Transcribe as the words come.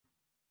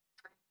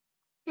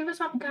Hey,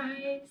 what's up,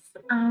 guys?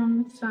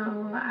 So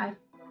I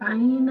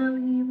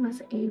finally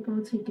was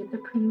able to get the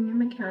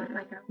premium account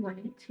like I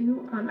wanted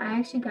to. I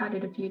actually got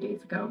it a few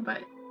days ago,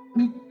 but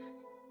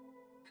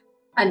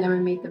I never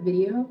made the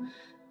video.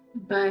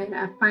 But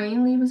I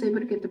finally was able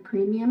to get the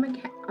premium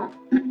account.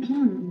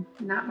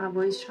 Not my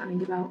voice trying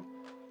to give out.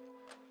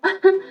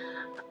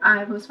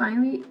 I was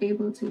finally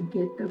able to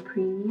get the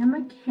premium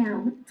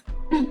account.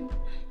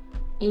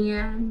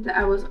 And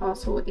I was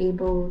also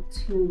able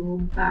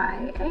to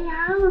buy a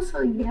house.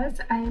 So yes,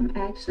 I am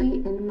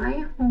actually in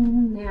my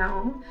home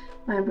now,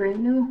 my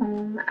brand new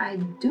home. I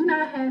do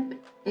not have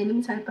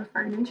any type of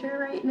furniture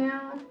right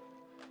now.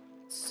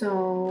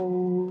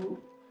 So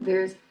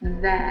there's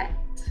that.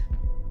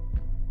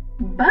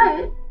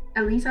 But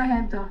at least I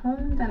have the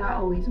home that I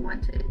always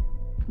wanted,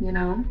 you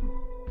know?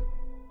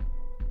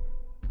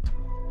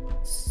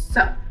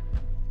 So,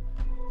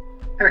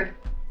 all right.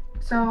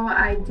 So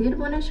I did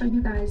want to show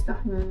you guys the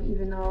home,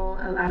 even though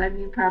a lot of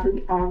you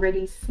probably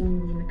already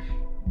seen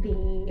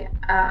the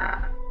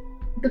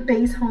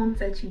base homes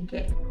that you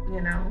get,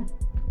 you know.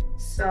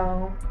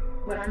 So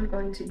what I'm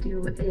going to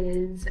do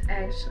is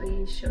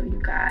actually show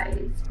you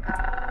guys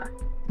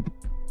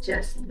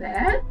just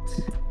that.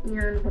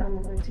 And what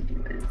I'm going to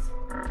do is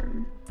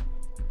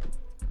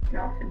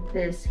get off of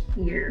this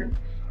here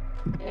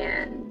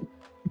and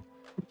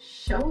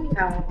show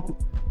y'all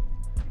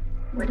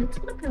what it's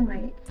looking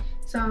like.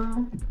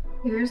 So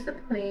here's the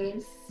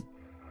place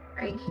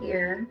right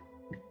here,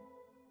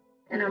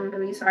 and I'm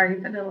really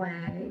sorry for the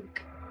lag.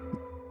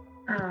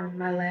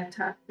 My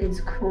laptop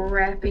is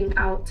crapping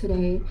out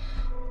today.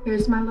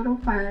 Here's my little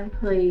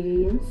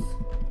fireplace.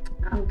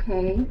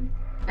 Okay,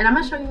 and I'm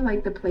gonna show you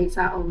like the place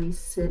I always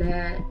sit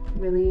at,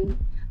 really.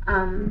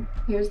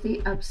 Here's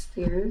the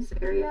upstairs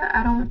area.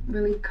 I don't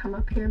really come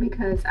up here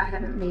because I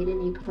haven't made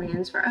any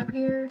plans for up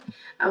here.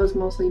 I was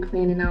mostly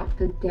planning out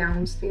the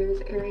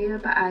downstairs area,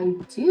 but I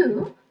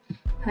do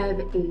have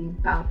a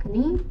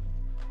balcony,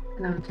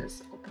 and I'll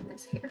just open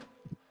this here.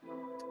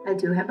 I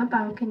do have a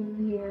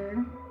balcony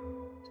here.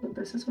 So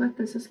this is what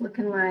this is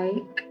looking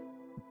like.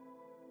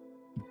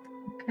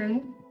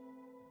 Okay.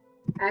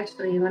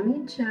 Actually, let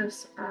me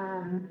just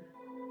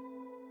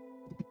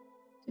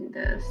do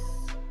this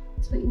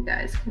so you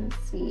guys can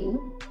see.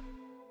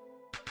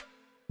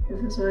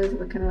 This is what it's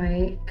looking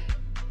like.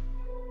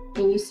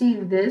 And you see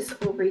this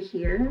over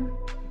here.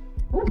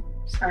 Oh,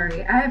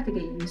 sorry, I have to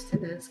get used to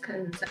this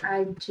because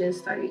I just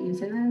started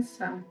using this.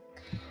 So,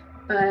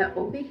 but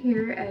over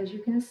here, as you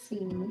can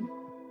see,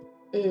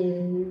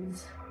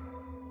 is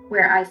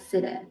where I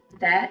sit at.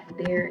 That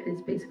there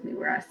is basically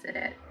where I sit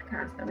at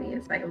constantly.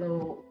 It's like a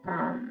little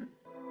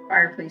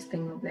fireplace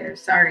thing over there.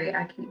 Sorry,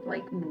 I keep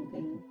like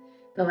moving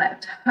the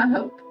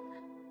laptop.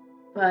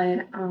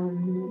 But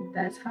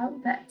that's how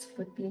that's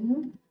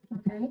looking.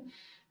 Okay.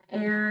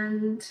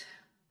 And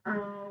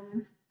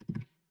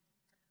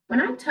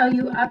when I tell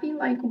you, I be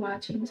like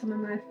watching some of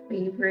my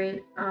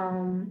favorite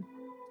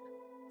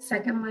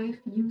Second Life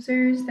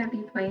users that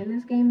be playing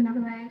this game, and I be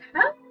like,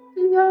 how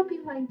do y'all be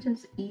like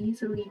just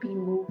easily be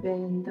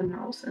moving the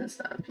mouse and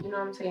stuff? You know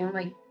what I'm saying?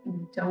 Like,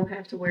 you don't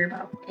have to worry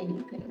about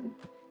anything.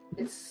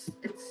 It's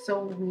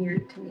so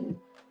weird to me.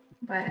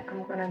 But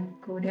I'm gonna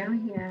go down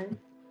here,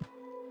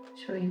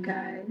 show you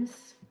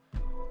guys.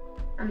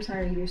 I'm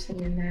sorry you're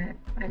seeing that.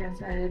 Like I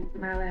said,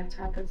 my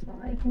laptop is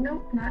like,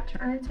 nope, not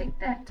trying to take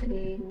that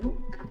today. Nope.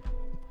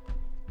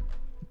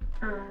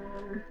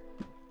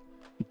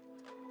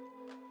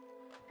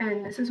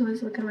 And this is what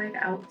it's looking like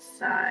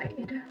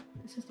outside.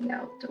 This is the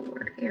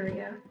outdoor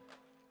area.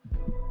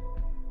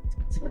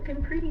 It's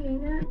looking pretty,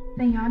 ain't it?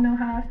 And y'all know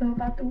how I feel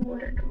about the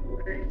water. The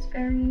water is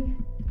very,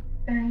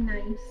 very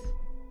nice.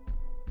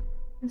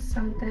 It's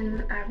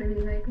something I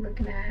really like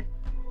looking at,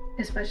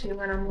 especially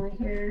when I'm on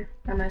here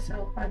by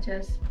myself. I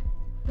just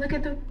look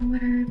at the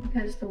water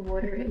because the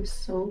water is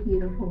so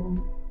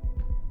beautiful.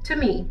 To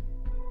me,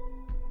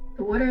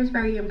 the water is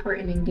very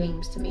important in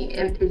games to me.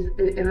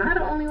 Am I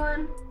the only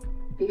one?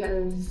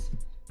 Because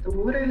the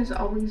water has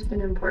always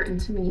been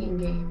important to me in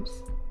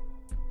games.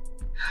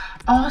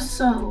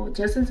 Also,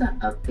 just as an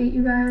update,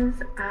 you guys,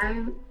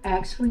 I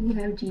actually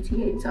have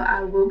GTA, so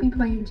I will be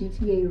playing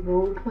GTA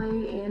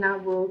roleplay, and I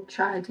will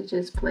try to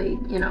just play,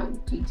 you know,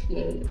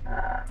 GTA,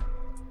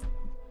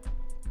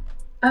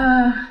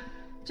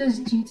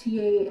 just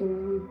GTA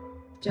in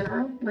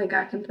general. Like,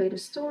 I can play the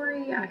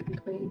story, I can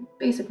play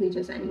basically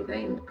just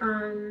anything.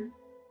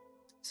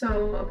 So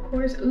of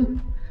course, ooh,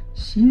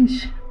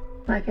 sheesh,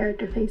 my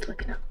character face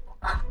looking up.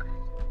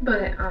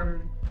 But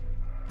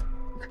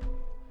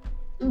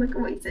look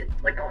away, sit,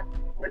 look away,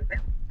 look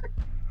there.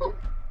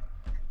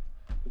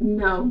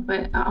 No,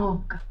 but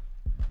oh god.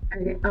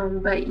 Okay,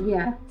 but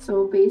yeah,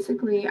 so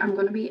basically I'm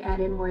gonna be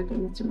adding more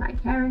things to my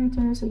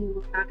character, so you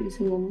will not be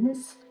seeing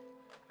this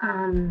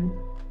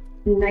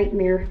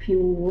nightmare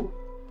fuel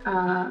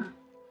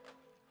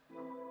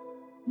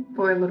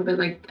for a little bit.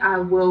 Like, I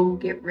will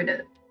get rid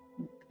of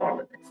all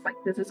of this. Like,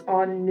 this is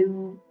all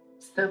new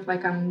stuff.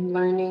 Like, I'm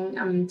learning,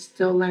 I'm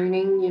still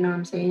learning, you know what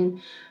I'm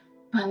saying?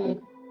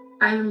 But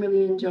I am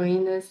really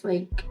enjoying this.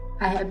 Like,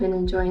 I have been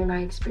enjoying my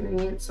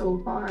experience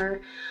so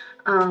far.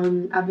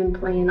 I've been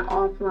playing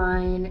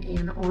offline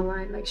and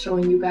online, like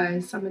showing you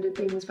guys some of the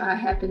things, but I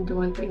have been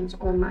doing things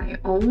on my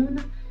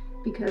own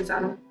because I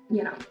don't,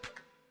 you know,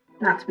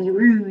 not to be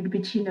rude,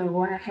 but you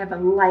know, I have a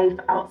life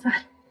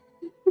outside.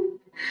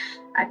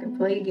 I can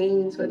play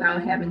games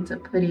without having to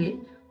put it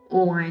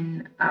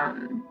on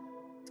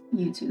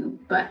YouTube,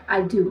 but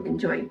I do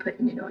enjoy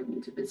putting it on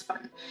YouTube. It's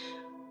fun.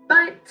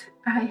 But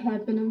I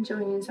have been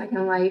enjoying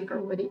Second Life for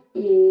what it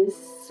is.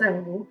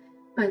 So,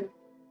 but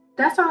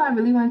that's all I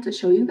really wanted to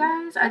show you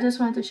guys. I just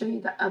wanted to show you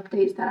the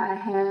updates that I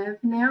have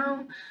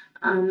now.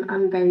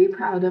 I'm very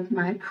proud of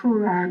my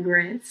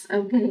progress,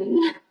 okay?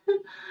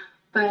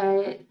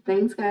 But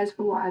thanks guys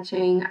for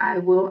watching. I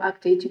will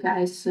update you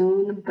guys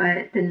soon,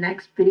 but the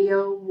next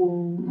video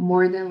will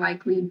more than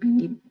likely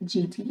be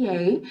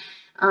GTA.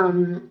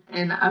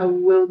 And I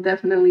will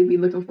definitely be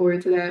looking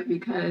forward to that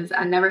because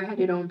I never had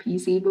it on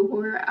PC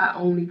before. I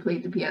only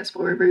played the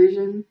PS4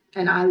 version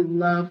and I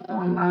love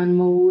online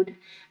mode.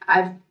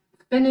 I've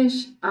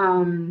finished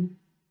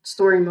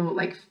story mode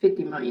like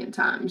 50 million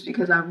times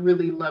because I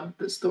really love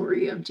the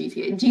story of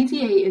GTA.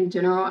 GTA in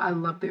general, I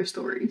love their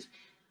stories.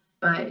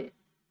 But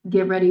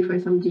get ready for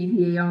some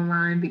GTA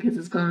Online because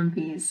it's gonna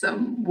be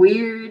some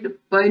weird,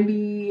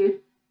 funny,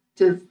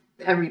 just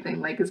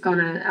everything. Like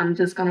I'm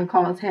just gonna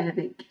cause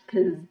havoc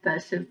because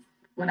that's just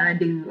what I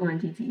do on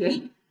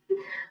GTA.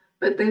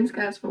 But thanks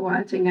guys for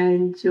watching. I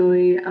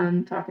enjoy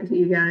talking to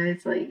you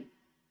guys. Like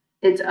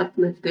it's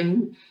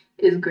uplifting.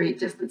 It's great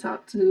just to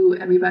talk to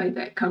everybody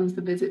that comes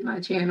to visit my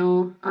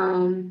channel.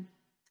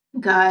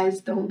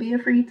 Guys, don't be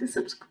afraid to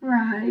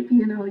subscribe.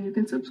 You know, you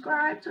can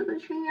subscribe to the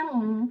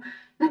channel.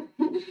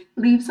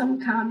 Leave some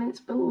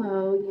comments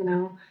below, you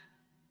know.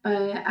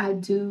 But I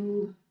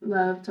do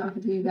love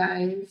talking to you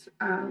guys.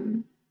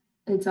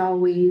 It's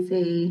always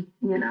it's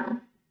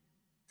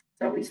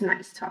always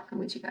nice talking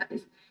with you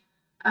guys.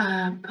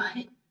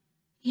 But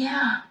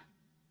yeah,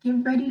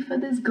 get ready for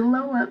this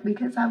glow up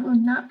because I will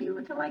not be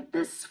looking like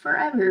this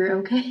forever,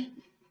 okay?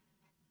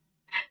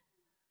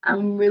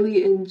 I'm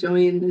really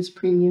enjoying this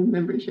premium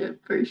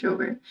membership for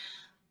sure.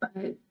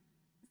 But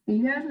see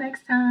you guys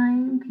next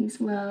time.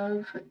 Peace,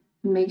 love.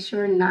 Make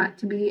sure not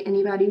to be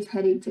anybody's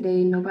headache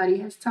today. Nobody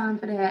has time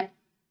for that.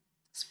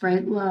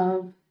 Spread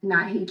love,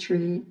 not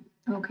hatred.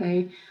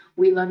 Okay?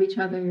 We love each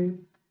other.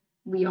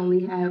 We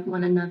only have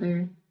one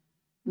another.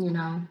 You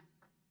know,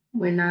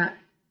 we're not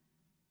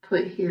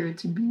put here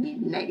to be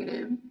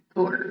negative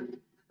or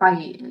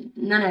fight.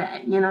 None of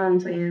that. You know what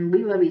I'm saying?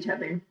 We love each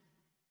other.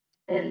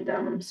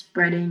 And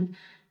spreading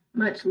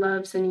much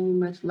love, sending you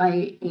much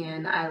light,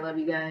 and I love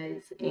you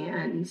guys,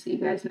 and see you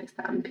guys next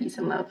time. Peace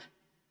and love.